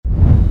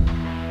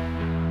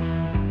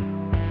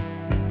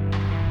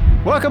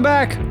Welcome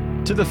back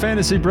to the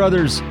Fantasy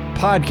Brothers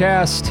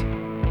podcast.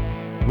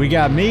 We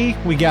got me,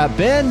 we got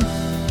Ben,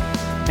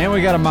 and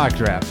we got a mock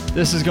draft.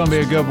 This is going to be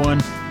a good one.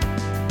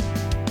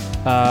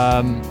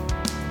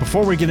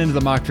 Before we get into the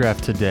mock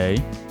draft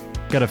today,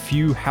 got a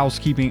few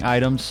housekeeping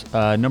items.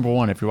 Number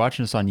one, if you're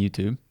watching us on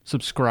YouTube,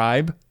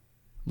 subscribe,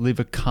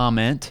 leave a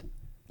comment,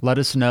 let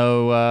us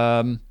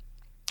know.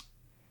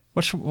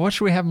 What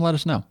should we have them let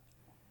us know?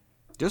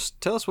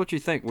 Just tell us what you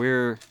think.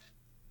 We're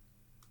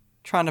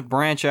trying to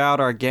branch out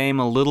our game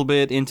a little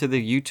bit into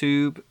the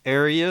YouTube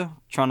area.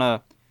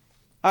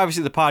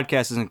 Obviously the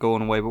podcast isn't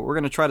going away, but we're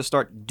going to try to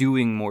start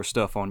doing more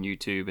stuff on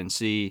YouTube and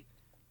see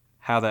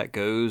how that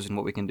goes and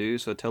what we can do.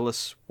 So tell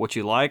us what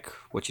you like,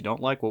 what you don't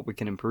like, what we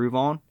can improve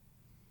on.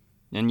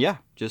 And yeah,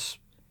 just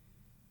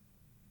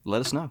let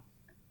us know.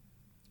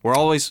 We're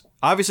always,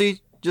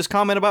 obviously, just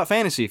comment about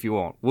fantasy if you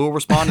want. We'll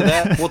respond to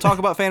that. We'll talk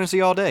about fantasy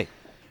all day.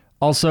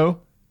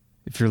 Also,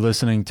 if you're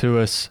listening to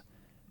us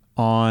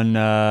on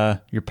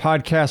your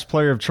podcast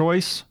player of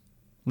choice,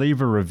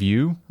 leave a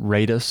review,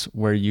 rate us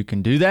where you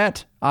can do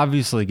that.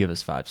 Obviously, give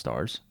us 5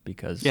 stars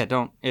because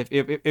don't.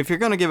 If you're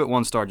gonna give it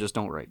 1 star, just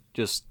don't rate.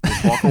 Just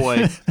walk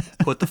away,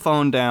 put the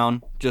phone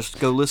down, just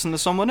go listen to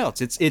someone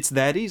else. It's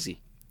that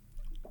easy.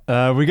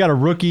 We got a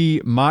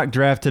rookie mock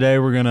draft today.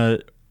 We're gonna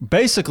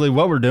basically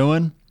what we're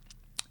doing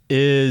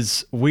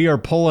is we are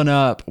pulling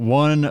up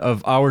one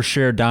of our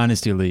shared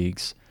dynasty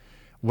leagues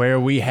where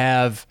we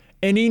have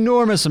an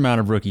enormous amount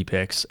of rookie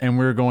picks, and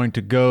we're going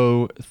to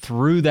go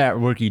through that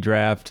rookie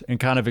draft and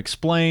kind of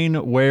explain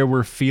where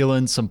we're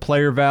feeling some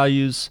player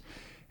values.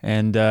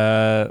 And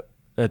at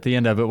the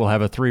end of it, we'll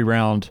have a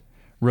 3-round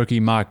rookie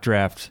mock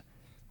draft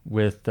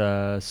with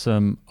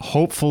some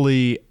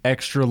hopefully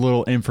extra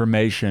little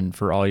information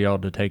for all y'all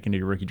to take into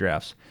your rookie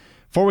drafts.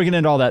 Before we get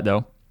into all that,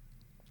 though,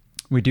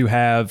 we do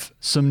have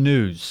some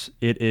news.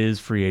 It is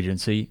free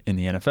agency in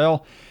the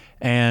NFL,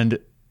 and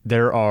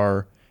there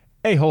are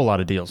a whole lot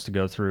of deals to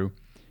go through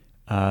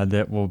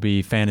that will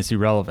be fantasy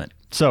relevant.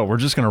 So we're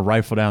just going to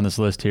rifle down this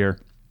list here.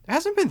 There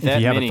hasn't been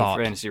that many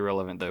fantasy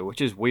relevant, though, which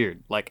is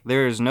weird. Like,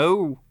 there's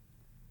no...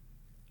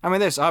 I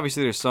mean,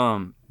 there's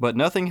some, but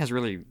nothing has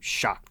really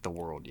shocked the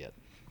world yet.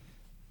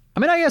 I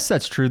mean, I guess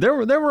that's true. There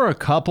were a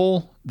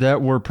couple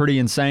that were pretty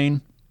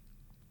insane.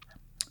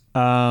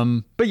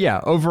 But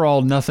yeah,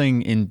 overall,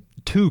 nothing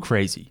too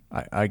crazy,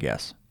 I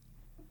guess.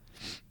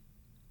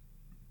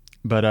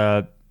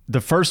 But the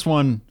first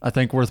one, I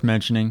think worth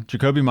mentioning,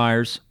 Jakobi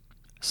Meyers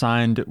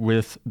signed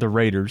with the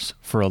Raiders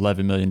for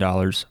 $11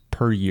 million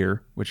per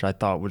year, which I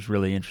thought was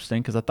really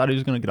interesting because I thought he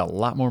was going to get a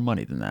lot more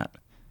money than that.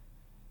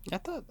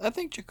 I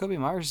think Jakobi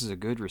Meyers is a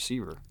good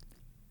receiver.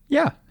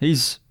 Yeah,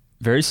 he's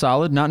very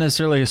solid. Not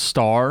necessarily a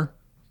star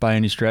by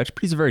any stretch,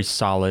 but he's a very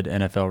solid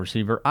NFL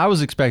receiver. I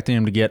was expecting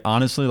him to get,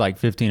 honestly, like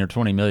 15 or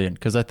 20 million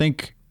because I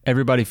think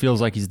everybody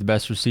feels like he's the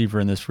best receiver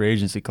in this free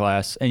agency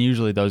class, and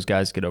usually those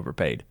guys get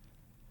overpaid.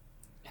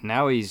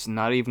 Now he's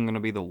not even going to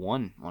be the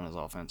one on his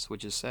offense,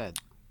 which is sad.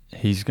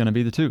 He's going to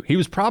be the 2. He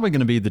was probably going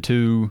to be the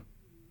 2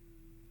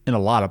 in a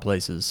lot of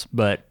places,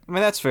 but... I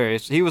mean, that's fair.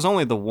 He was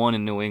only the 1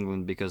 in New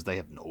England because they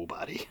have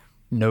nobody.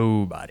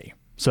 Nobody.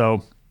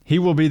 So he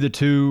will be the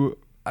 2,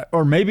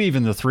 or maybe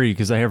even the 3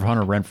 because they have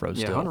Hunter Renfrow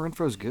still. Yeah, Hunter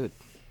Renfrow's good.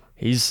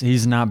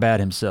 He's not bad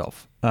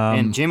himself.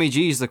 And Jimmy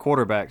G's the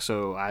quarterback,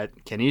 so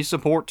can he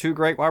support 2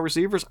 great wide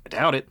receivers? I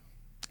doubt it.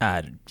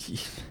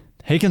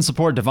 He can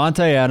support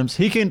Devontae Adams.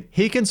 He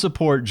can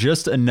support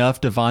just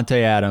enough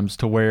Devontae Adams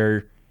to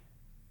where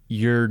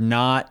you're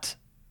not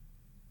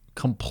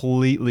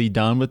completely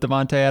done with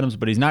Devontae Adams,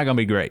 but he's not going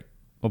to be great.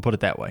 We'll put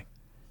it that way.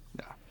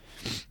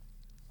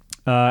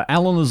 Yeah.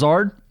 Allen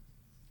Lazard.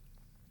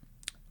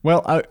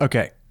 Well,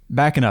 okay.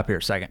 Backing up here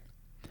a second.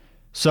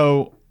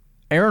 So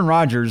Aaron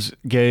Rodgers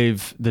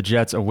gave the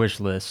Jets a wish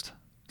list.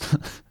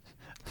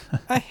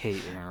 I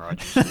hate Aaron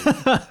Rodgers.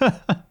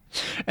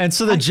 And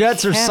so the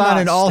Jets are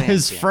signing all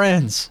his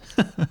friends.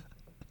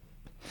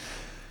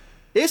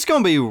 It's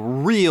going to be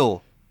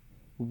real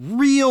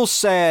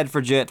sad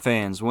for Jet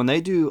fans when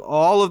they do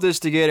all of this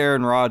to get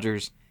Aaron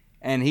Rodgers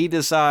and he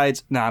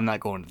decides, nah, I'm not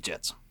going to the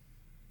Jets.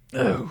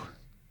 Oh.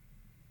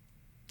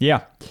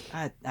 Yeah.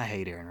 I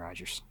hate Aaron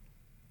Rodgers.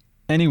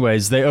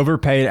 Anyways, they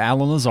overpaid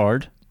Allen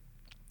Lazard.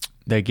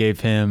 They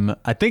gave him,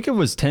 I think it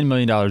was $10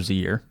 million a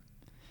year.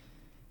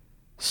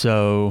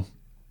 So...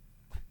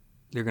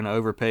 They're going to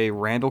overpay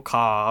Randall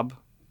Cobb.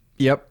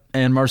 Yep,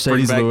 and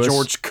Mercedes Bring back Lewis.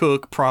 George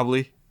Cook,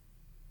 probably.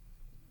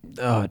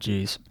 Oh,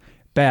 jeez.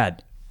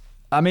 Bad.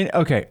 I mean,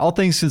 okay, all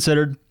things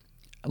considered,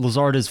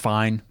 Lazard is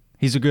fine.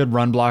 He's a good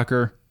run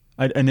blocker.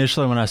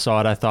 Initially, when I saw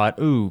it, I thought,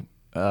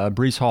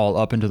 Breece Hall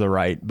up and to the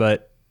right.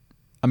 But,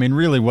 I mean,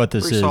 really what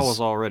this is... Breece Hall was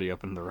already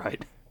up and to the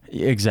right.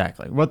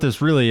 Exactly. What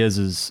this really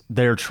is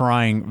they're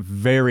trying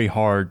very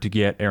hard to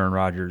get Aaron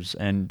Rodgers,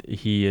 and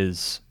he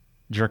is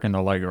jerking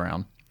the leg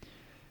around.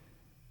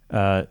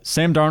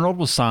 Sam Darnold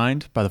was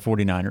signed by the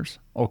 49ers.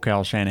 Old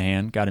Kyle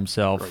Shanahan got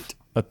himself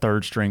a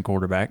third-string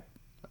quarterback.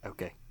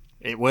 Okay.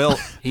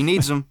 He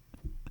needs them.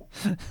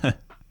 They're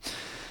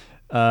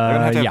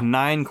going to have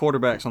 9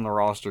 quarterbacks on the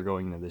roster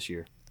going into this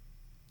year.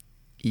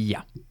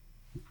 Yeah.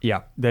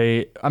 Yeah,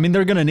 they're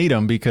going to need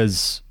him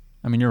because,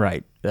 you're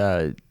right.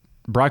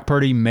 Brock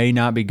Purdy may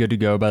not be good to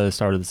go by the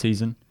start of the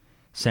season.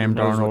 Sam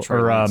Darnold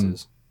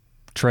or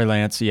Trey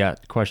Lance, yeah,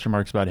 question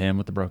marks about him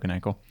with the broken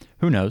ankle.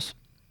 Who knows?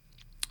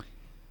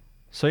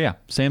 So, yeah,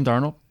 Sam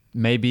Darnold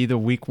may be the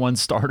week 1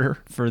 starter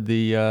for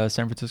the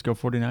San Francisco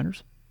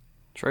 49ers.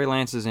 Trey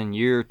Lance is in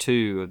year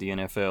 2 of the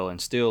NFL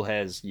and still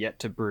has yet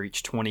to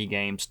breach 20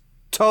 games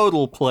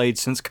total played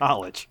since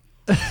college.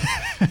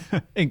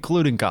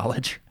 Including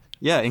college.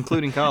 Yeah,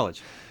 including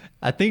college.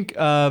 I think,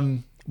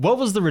 what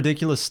was the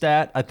ridiculous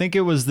stat? I think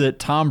it was that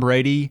Tom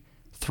Brady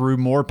threw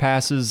more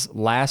passes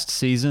last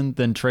season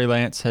than Trey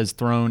Lance has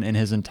thrown in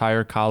his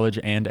entire college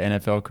and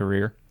NFL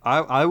career.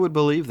 I would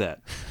believe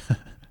that.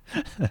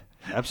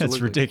 Absolutely.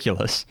 It's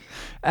ridiculous.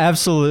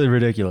 Absolutely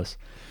ridiculous.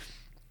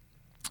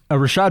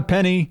 Rashad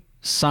Penny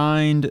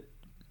signed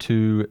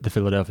to the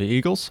Philadelphia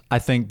Eagles. I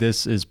think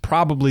this is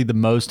probably the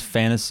most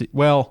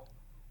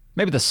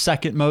maybe the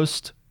second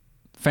most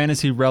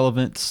fantasy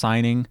relevant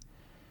signing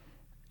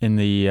in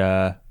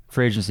the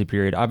free agency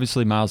period.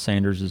 Obviously, Miles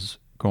Sanders is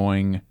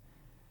going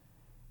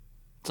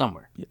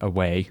somewhere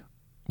away.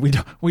 We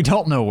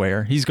don't know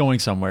where. He's going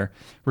somewhere.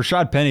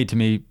 Rashad Penny, to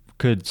me,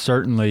 could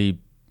certainly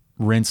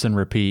rinse and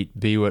repeat,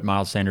 be what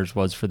Miles Sanders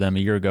was for them a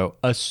year ago,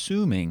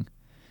 assuming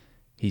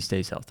he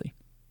stays healthy.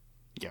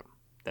 Yep.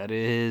 That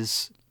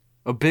is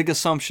a big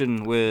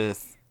assumption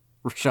with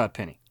Rashad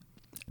Penny.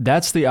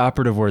 That's the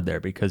operative word there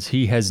because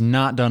he has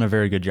not done a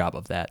very good job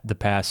of that the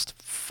past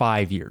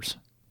 5 years.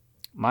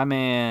 My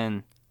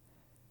man,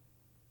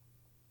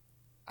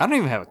 I don't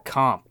even have a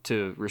comp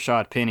to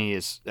Rashad Penny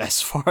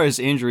as far as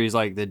injuries.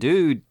 Like, the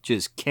dude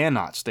just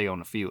cannot stay on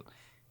the field.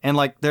 And,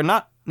 like, they're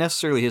not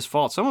necessarily his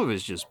fault. Some of it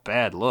is just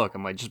bad luck.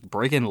 I'm like, just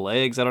breaking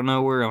legs out of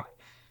nowhere.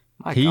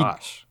 My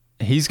gosh.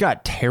 He's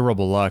got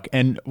terrible luck.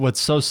 And what's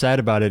so sad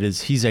about it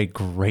is he's a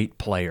great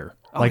player.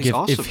 Like, he's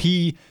awesome.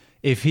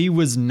 If he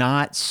was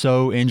not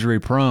so injury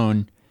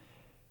prone,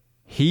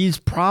 he's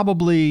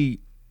probably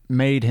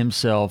made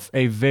himself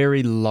a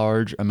very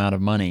large amount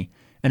of money.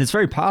 And it's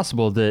very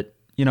possible that,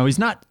 he's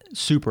not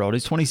super old.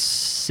 He's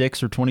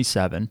 26 or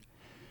 27.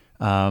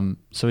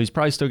 So he's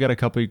probably still got a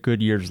couple of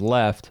good years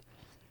left.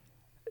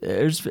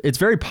 It's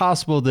very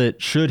possible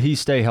that should he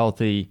stay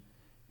healthy,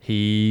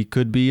 he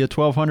could be a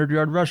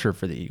 1,200-yard rusher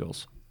for the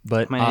Eagles.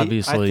 But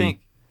obviously, I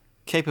think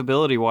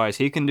capability-wise,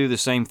 he can do the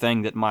same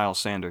thing that Miles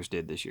Sanders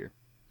did this year.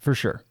 For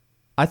sure.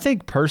 I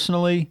think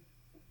personally,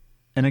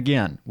 and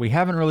again, we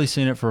haven't really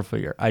seen it for a full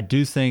year, I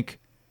do think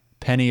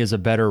Penny is a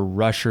better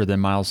rusher than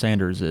Miles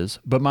Sanders is,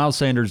 but Miles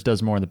Sanders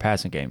does more in the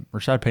passing game.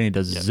 Rashad Penny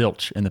does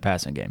zilch in the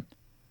passing game.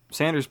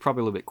 Sanders is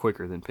probably a little bit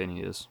quicker than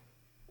Penny is.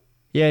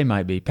 Yeah, he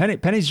might be.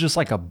 Penny's just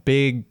like a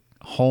big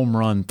home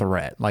run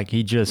threat. Like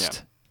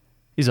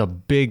he's a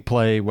big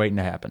play waiting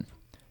to happen.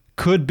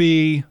 Could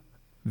be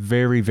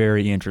very,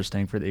 very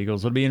interesting for the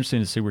Eagles. It'll be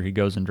interesting to see where he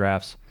goes in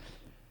drafts.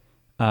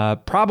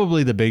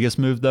 Probably the biggest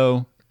move,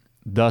 though,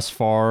 thus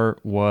far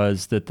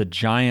was that the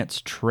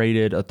Giants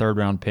traded a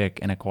third-round pick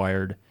and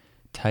acquired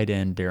tight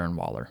end Darren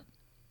Waller.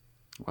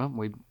 Well,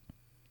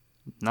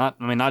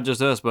 not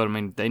just us, but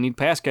they need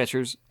pass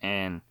catchers,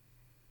 and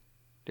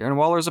Darren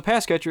Waller is a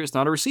pass catcher. It's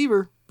not a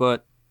receiver,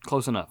 but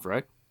close enough,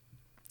 right?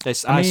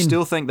 I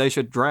still think they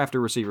should draft a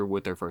receiver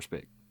with their first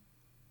pick.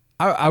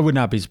 I would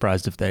not be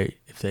surprised if they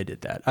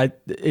did that.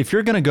 If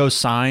you're going to go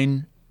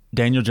sign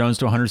Daniel Jones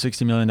to a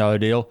 $160 million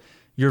deal,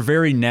 your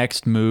very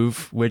next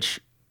move,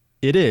 which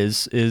it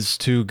is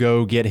to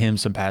go get him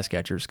some pass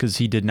catchers because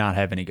he did not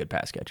have any good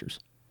pass catchers.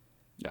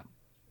 Yeah.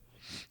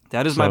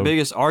 That is my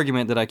biggest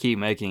argument that I keep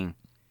making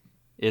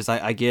is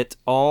I get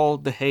all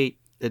the hate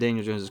that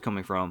Daniel Jones is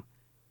coming from,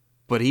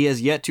 but he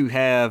has yet to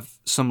have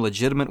some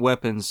legitimate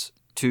weapons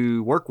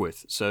to work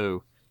with.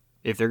 So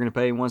if they're going to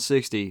pay him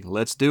 $160,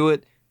 let's do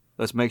it.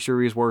 Let's make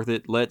sure he's worth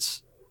it.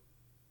 Let's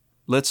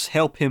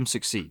help him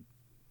succeed.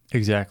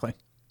 Exactly.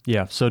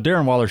 Yeah, so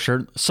Darren Waller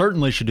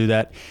certainly should do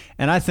that.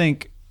 And I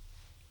think,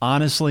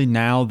 honestly,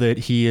 now that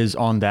he is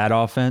on that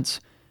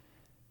offense,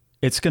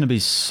 it's going to be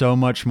so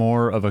much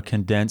more of a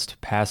condensed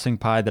passing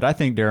pie that I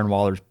think Darren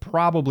Waller's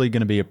probably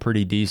going to be a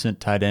pretty decent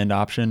tight end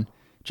option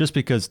just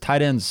because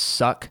tight ends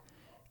suck.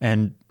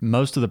 And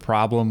most of the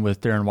problem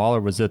with Darren Waller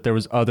was that there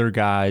was other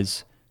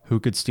guys who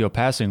could steal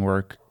passing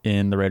work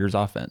in the Raiders'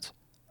 offense.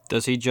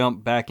 Does he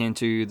jump back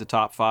into the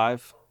top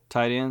 5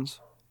 tight ends,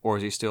 or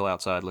is he still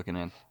outside looking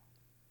in?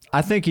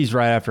 I think he's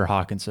right after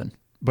Hawkinson,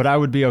 but I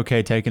would be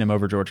okay taking him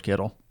over George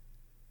Kittle.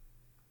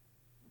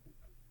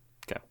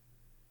 Okay.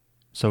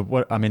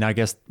 So I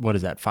guess, what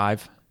is that,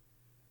 5?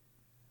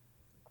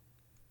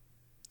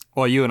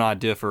 Well, you and I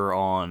differ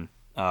on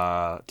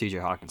TJ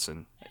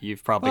Hawkinson.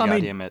 You've probably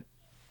got him at...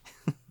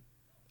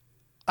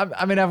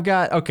 I've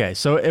got... Okay,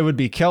 so it would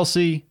be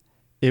Kelsey,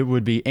 it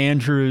would be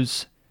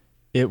Andrews,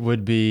 it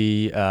would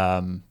be...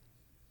 Don't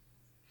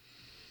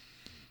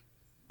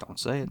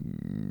say it.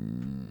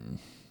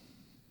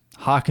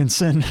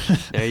 Hawkinson.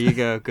 There you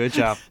go. Good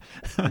job.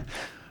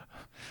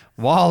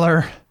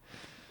 Waller.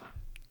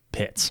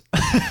 Pitts.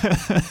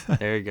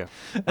 There you go.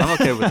 I'm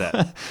okay with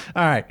that.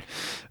 All right.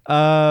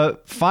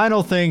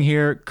 Final thing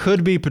here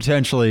could be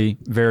potentially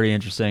very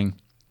interesting.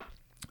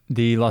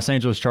 The Los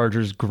Angeles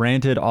Chargers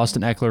granted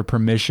Austin Eckler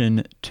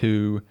permission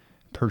to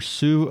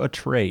pursue a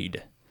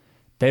trade.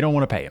 They don't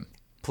want to pay him.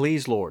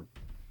 Please, Lord.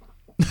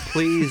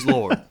 Please,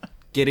 Lord.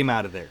 Get him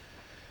out of there.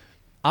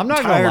 I'm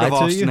not Tired going of to lie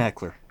to Austin you.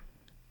 Eckler.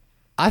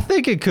 I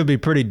think it could be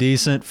pretty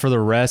decent for the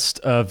rest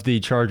of the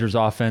Chargers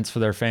offense for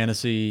their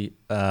fantasy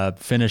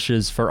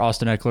finishes for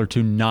Austin Eckler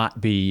to not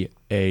be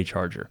a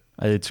Charger.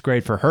 It's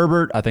great for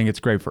Herbert. I think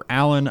it's great for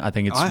Allen. I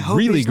think it's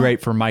really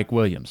great for Mike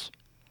Williams.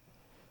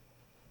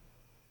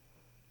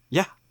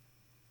 Yeah.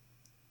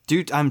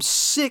 Dude, I'm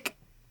sick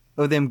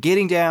of them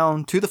getting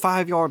down to the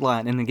 5-yard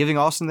line and then giving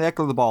Austin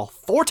Eckler the ball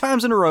 4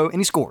 times in a row and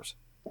he scores.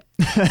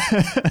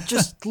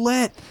 Just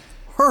let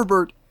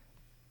Herbert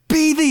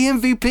be the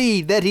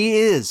MVP that he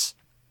is.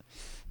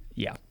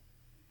 Yeah.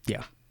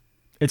 Yeah.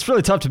 It's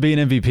really tough to be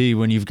an MVP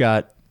when you've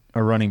got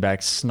a running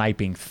back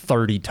sniping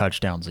 30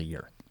 touchdowns a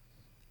year.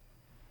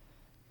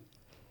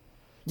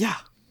 Yeah.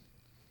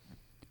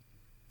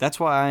 That's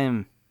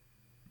why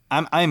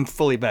I'm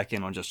fully back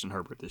in on Justin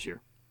Herbert this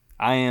year.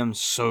 I am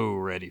so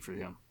ready for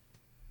him.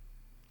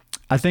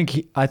 I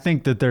think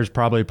that there's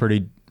probably a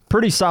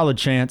pretty solid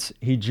chance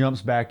he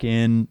jumps back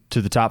in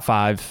to the top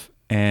 5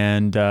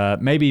 and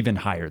maybe even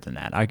higher than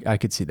that. I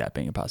could see that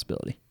being a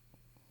possibility.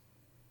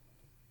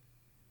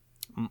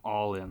 I'm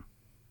all in.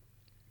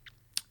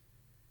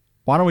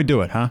 Why don't we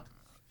do it, huh?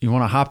 You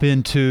want to hop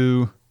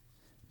into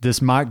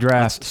this mock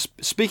draft?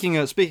 Speaking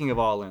of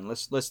all in,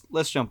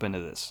 let's jump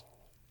into this.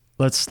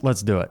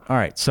 Let's do it. All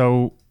right.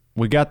 So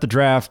we got the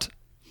draft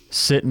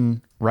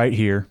sitting right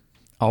here.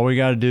 All we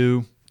got to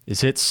do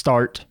is hit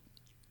start.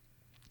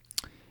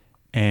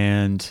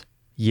 And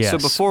yes. So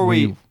before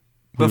we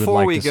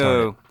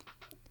go,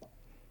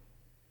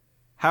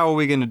 how are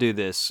we going to do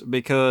this?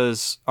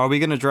 Because are we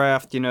going to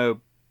draft,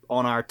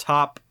 on our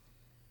top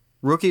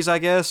rookies, I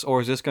guess, or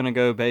is this going to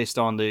go based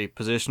on the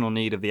positional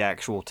need of the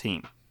actual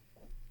team?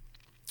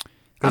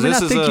 Because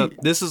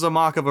this is a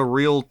mock of a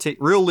real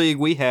league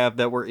we have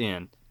that we're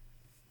in.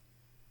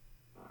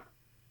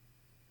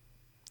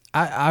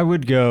 I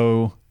would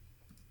go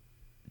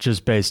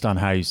just based on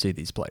how you see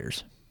these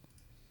players.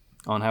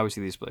 On how we see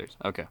these players.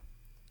 Okay.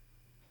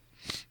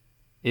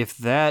 If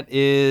that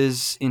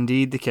is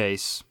indeed the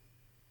case,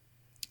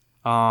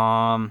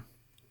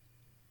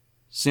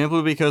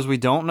 simply because we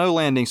don't know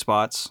landing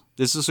spots,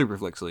 this is a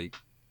Superflex league,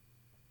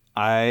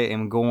 I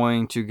am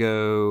going to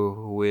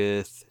go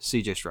with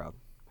CJ Stroud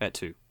at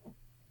 2.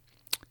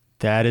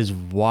 That is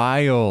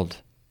wild.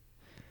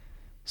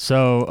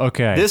 So,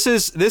 okay. This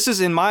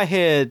is in my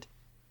head,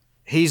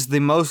 he's the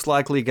most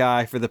likely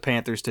guy for the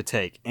Panthers to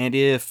take. And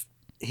if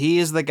he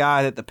is the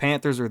guy that the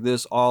Panthers are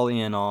this all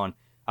in on,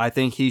 I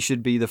think he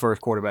should be the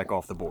first quarterback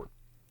off the board.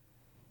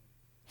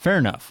 Fair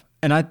enough.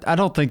 And I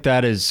don't think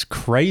that is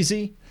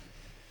crazy.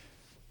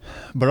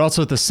 But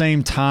also at the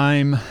same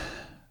time,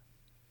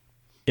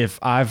 if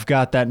I've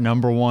got that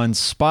number 1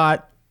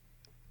 spot,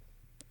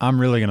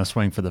 I'm really going to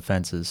swing for the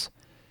fences.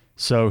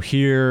 So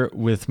here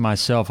with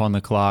myself on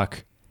the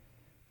clock,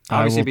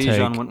 obviously I will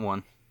Bijan take went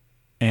 1.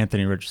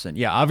 Anthony Richardson.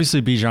 Yeah,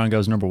 obviously Bijan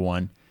goes number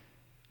 1.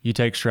 You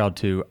take Stroud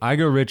 2. I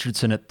go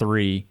Richardson at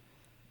 3.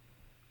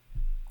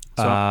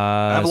 So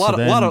I have a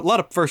lot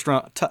of first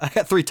round. I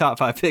got 3 top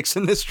 5 picks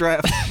in this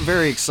draft.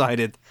 Very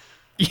excited.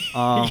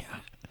 Yeah.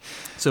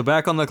 So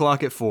back on the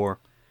clock at 4.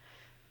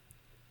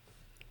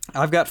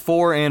 I've got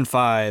 4 and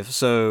 5,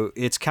 so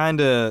it's kind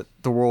of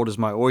the world is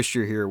my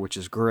oyster here, which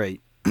is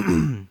great.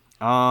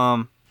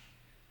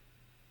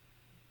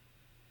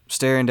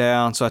 Staring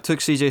down, so I took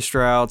CJ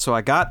Stroud, so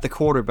I got the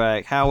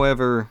quarterback.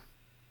 However,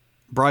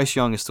 Bryce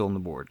Young is still on the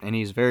board, and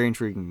he's very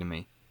intriguing to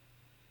me.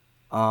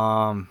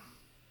 I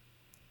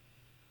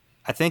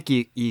think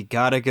you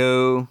gotta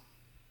go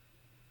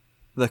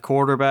the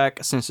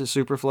quarterback since it's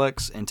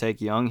Superflex and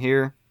take Young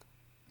here.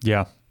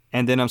 Yeah.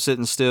 And then I'm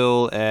sitting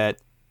still at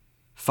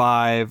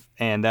 5,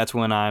 and that's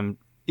when I'm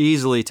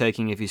easily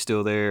taking, if he's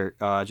still there,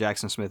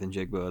 Jackson Smith and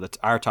Jigba. That's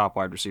our top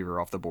wide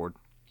receiver off the board.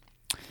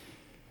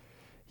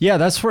 Yeah,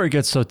 that's where it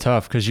gets so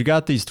tough because you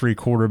got these 3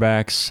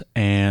 quarterbacks,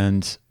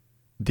 and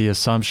the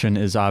assumption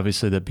is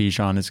obviously that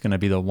Bijan is going to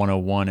be the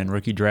 101 in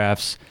rookie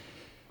drafts.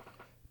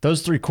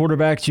 Those 3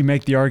 quarterbacks, you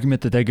make the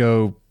argument that they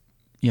go,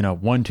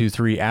 1, 2,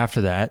 3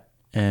 after that.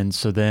 And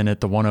so then at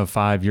the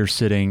 105, you're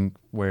sitting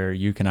where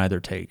you can either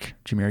take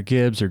Jahmyr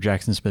Gibbs or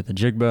Jackson Smith and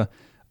Jigba,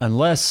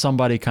 unless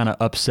somebody kind of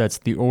upsets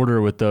the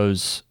order with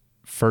those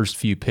first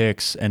few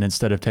picks and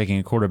instead of taking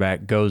a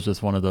quarterback goes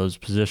with one of those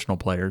positional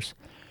players,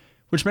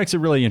 which makes it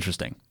really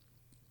interesting.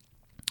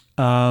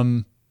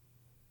 So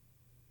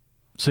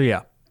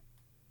yeah,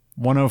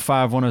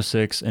 105,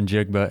 106, and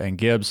Jigba and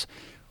Gibbs,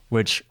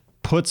 which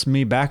puts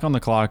me back on the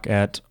clock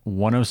at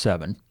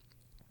 107.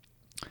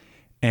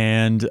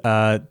 And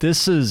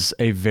this is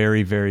a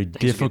very, very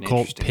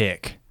difficult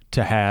pick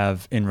to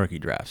have in rookie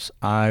drafts.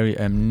 I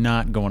am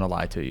not going to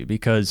lie to you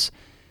because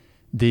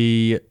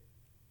pretty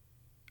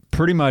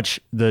much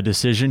the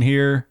decision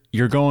here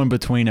you're going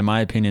between, in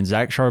my opinion,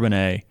 Zach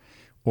Charbonnet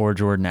or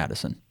Jordan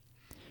Addison.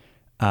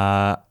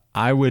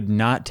 I would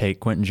not take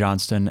Quentin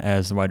Johnston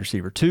as the wide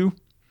receiver 2.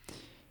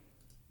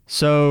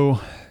 So,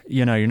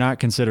 you're not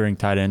considering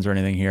tight ends or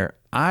anything here.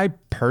 I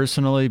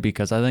personally,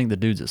 because I think the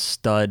dude's a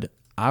stud,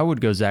 I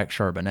would go Zach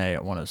Charbonnet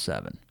at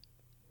 107.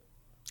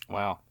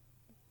 Wow.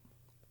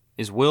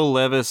 Is Will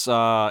Levis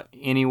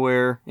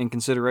anywhere in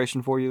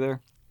consideration for you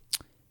there?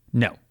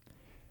 No.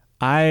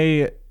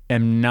 I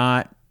am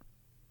not.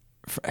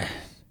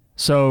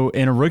 So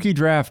in a rookie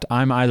draft,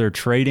 I'm either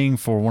trading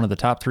for one of the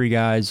top 3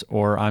 guys,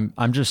 or I'm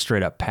just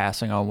straight up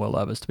passing on Will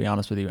Levis, to be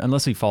honest with you,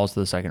 unless he falls to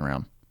the second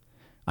round.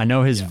 I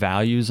know his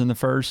value's in the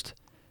first,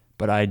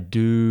 but I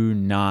do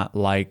not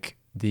like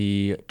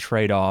the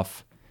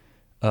trade-off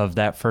of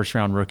that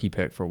first-round rookie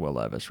pick for Will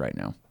Levis right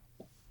now.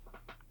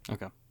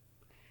 Okay.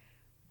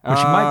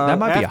 That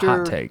might be a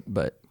hot take,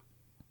 but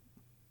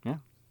yeah.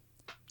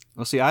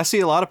 Well, see, I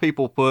see a lot of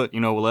people put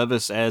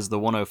Levis as the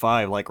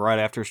 105, like right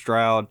after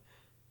Stroud,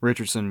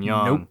 Richardson,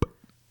 Young, nope.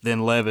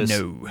 Then Levis,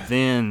 no.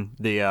 Then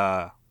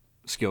the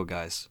skill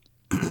guys.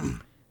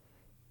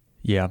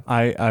 Yeah,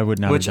 I would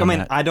not. Which have done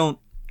that.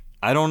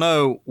 I don't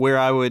know where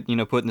I would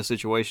put in the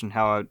situation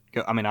how I'd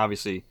go. I mean,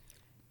 obviously,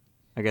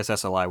 I guess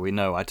that's a lie. We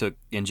know I took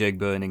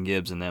Njigba and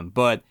Gibbs and them,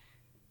 but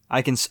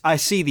I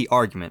see the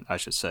argument, I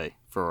should say,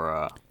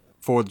 for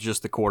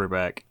just the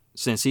quarterback,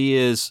 since he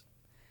is.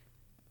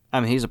 I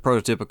mean, he's a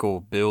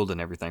prototypical build and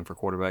everything for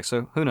quarterback,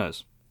 so who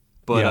knows?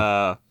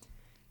 But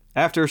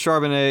after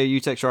Charbonnet, you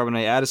take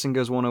Charbonnet, Addison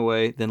goes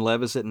 108, then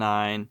Levis at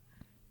 9,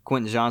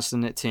 Quentin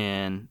Johnston at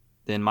 10,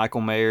 then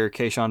Michael Mayer,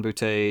 Kayshon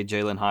Boutte,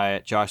 Jalen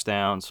Hyatt, Josh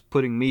Downs,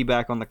 putting me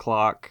back on the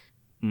clock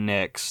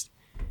next.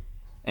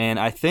 And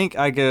I think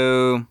I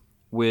go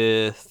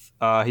with,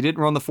 he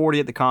didn't run the 40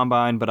 at the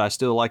combine, but I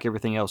still like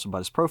everything else about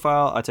his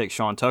profile. I take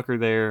Sean Tucker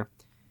there.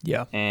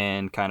 Yeah.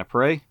 And kind of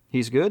pray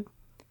he's good.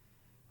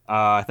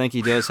 I think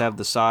he does have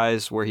the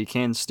size where he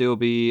can still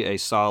be a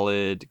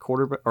solid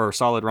quarterback or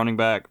solid running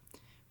back.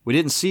 We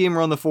didn't see him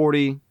run the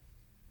 40,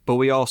 but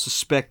we all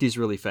suspect he's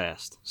really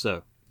fast.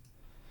 So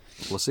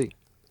we'll see.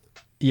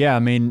 Yeah, I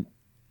mean,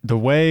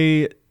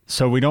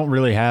 so we don't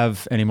really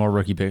have any more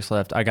rookie picks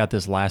left. I got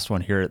this last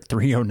one here at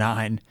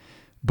 309,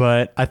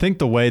 but I think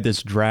the way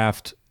this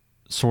draft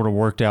sort of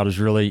worked out is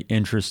really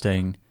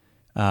interesting.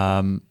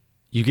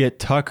 You get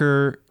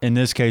Tucker, in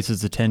this case,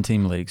 it's a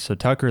 10-team league, so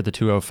Tucker at the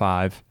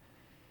 205.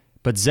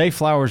 But Zay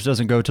Flowers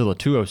doesn't go till the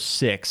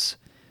 206,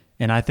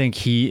 and I think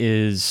he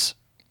is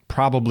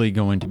probably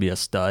going to be a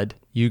stud.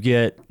 You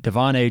get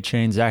Devon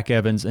Achane, Zach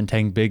Evans, and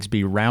Tank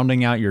Bigsby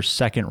rounding out your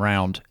second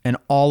round, and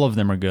all of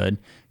them are good.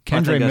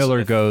 Kendre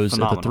Miller goes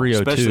at the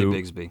 302. Especially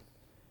Bigsby.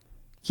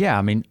 Yeah,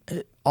 I mean,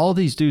 all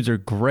these dudes are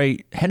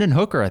great. Hendon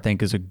Hooker, I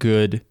think, is a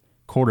good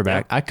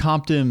quarterback. Yeah. I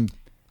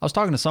was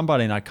talking to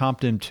somebody, and I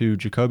comped him to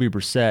Jacoby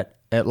Brissett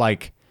at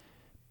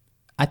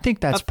I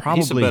think that's probably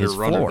his floor. He's a better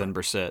runner than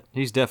Brissett.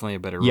 He's definitely a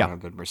better runner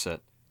than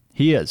Brissett.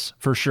 He is,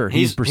 for sure.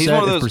 He's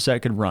Brissett if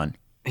Brissett could run.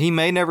 He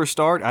may never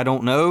start, I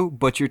don't know,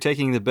 but you're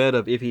taking the bet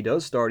of if he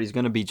does start, he's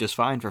going to be just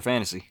fine for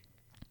fantasy.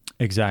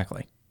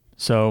 Exactly.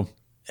 So,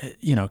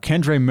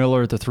 Kendre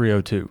Miller at the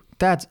 302.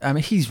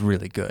 He's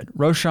really good.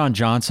 Roshan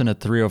Johnson at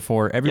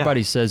 304.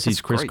 Everybody says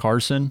he's Chris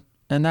Carson,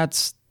 and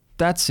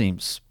that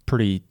seems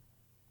pretty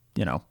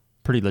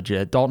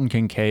legit. Dalton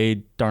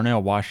Kincaid,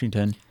 Darnell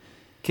Washington.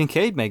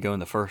 Kincaid may go in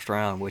the first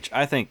round, which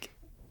I think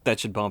that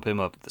should bump him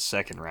up to the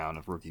second round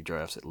of rookie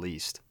drafts at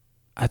least.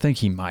 I think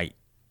he might,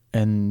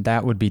 and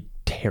that would be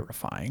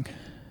terrifying.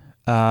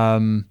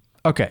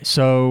 Okay,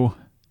 so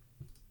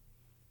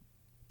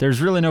there's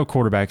really no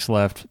quarterbacks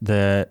left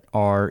that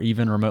are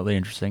even remotely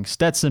interesting.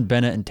 Stetson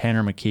Bennett and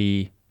Tanner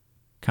McKee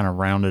kind of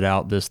rounded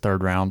out this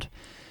third round.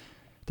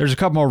 There's a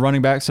couple more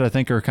running backs that I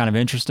think are kind of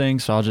interesting,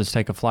 so I'll just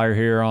take a flyer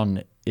here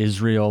on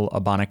Israel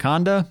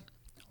Abanikanda.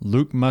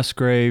 Luke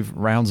Musgrave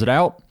rounds it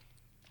out,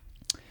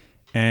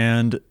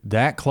 and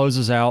that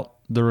closes out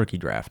the rookie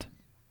draft.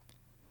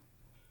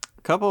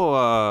 A couple,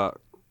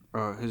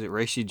 who's it?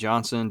 Rashee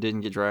Johnson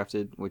didn't get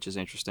drafted, which is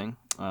interesting.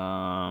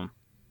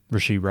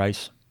 Rashee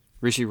Rice.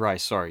 Rashee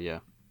Rice, sorry, yeah.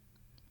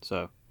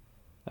 So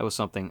that was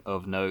something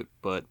of note,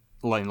 but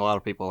a lot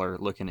of people are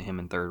looking at him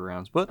in third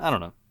rounds. But I don't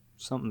know,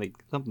 something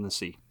to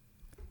see.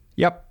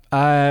 Yep,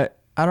 I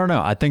don't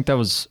know. I think there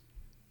was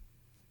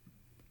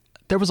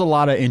a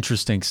lot of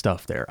interesting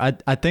stuff there.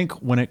 I think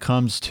when it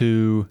comes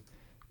to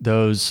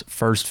those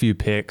first few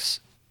picks,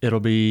 it'll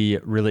be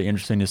really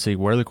interesting to see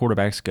where the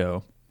quarterbacks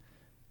go,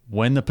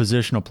 when the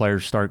positional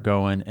players start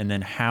going, and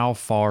then how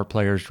far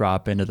players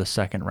drop into the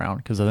second round.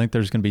 Because I think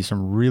there's going to be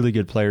some really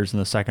good players in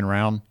the second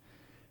round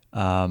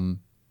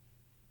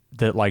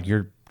that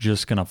you're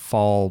just going to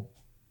fall,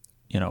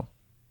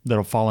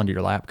 that'll fall into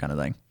your lap kind of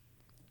thing.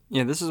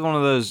 Yeah, this is one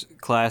of those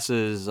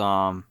classes.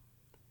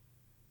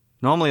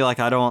 Normally,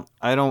 I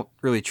don't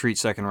really treat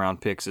second round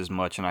picks as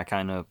much, and I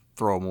kind of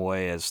throw them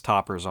away as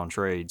toppers on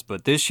trades.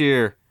 But this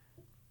year,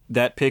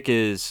 that pick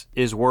is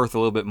worth a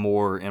little bit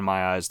more in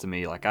my eyes to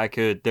me.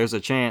 There's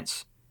a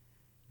chance,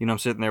 I'm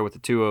sitting there with the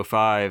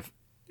 205,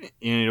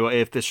 You know,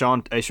 if a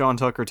Sean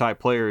Tucker type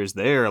player is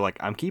there, like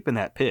I'm keeping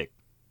that pick.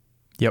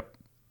 Yep.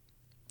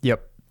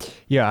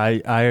 Yeah,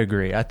 I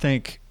agree. I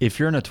think if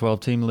you're in a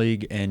 12-team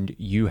league and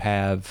you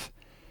have,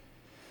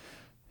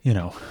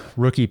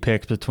 rookie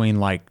picks between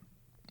like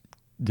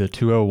the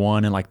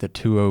 201 and like the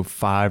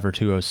 205 or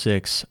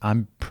 206,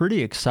 I'm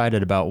pretty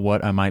excited about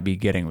what I might be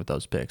getting with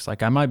those picks.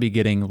 Like I might be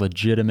getting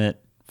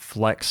legitimate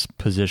flex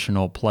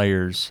positional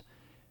players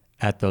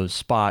at those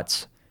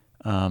spots.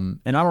 And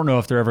I don't know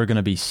if they're ever going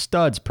to be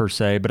studs per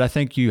se, but I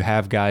think you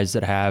have guys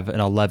that have an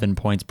 11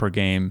 points per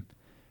game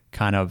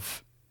kind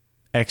of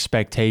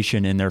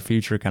expectation in their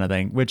future kind of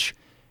thing, which,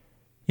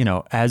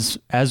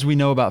 as we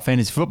know about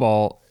fantasy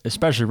football,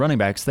 especially running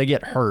backs, they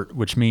get hurt,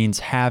 which means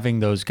having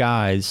those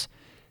guys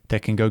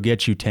that can go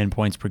get you 10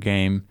 points per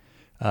game,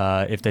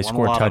 if they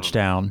score a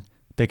touchdown,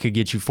 they could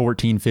get you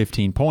 14,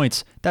 15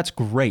 points. That's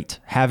great.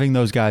 Having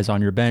those guys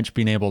on your bench,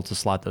 being able to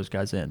slot those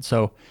guys in.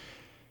 So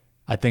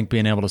I think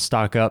being able to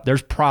stock up,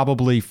 there's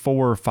probably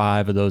 4 or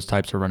 5 of those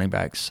types of running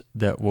backs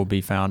that will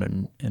be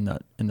found in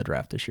the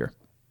draft this year.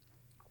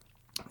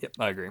 Yep,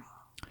 I agree.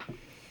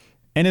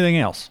 Anything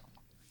else?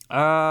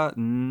 Nada.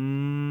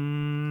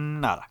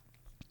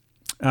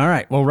 All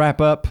right, we'll wrap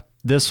up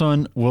this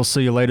one. We'll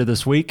see you later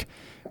this week.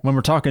 When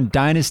we're talking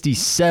Dynasty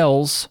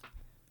Sells,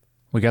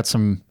 we got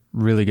some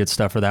really good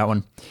stuff for that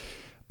one.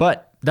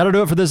 But that'll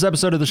do it for this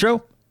episode of the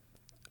show.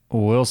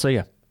 We'll see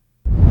you.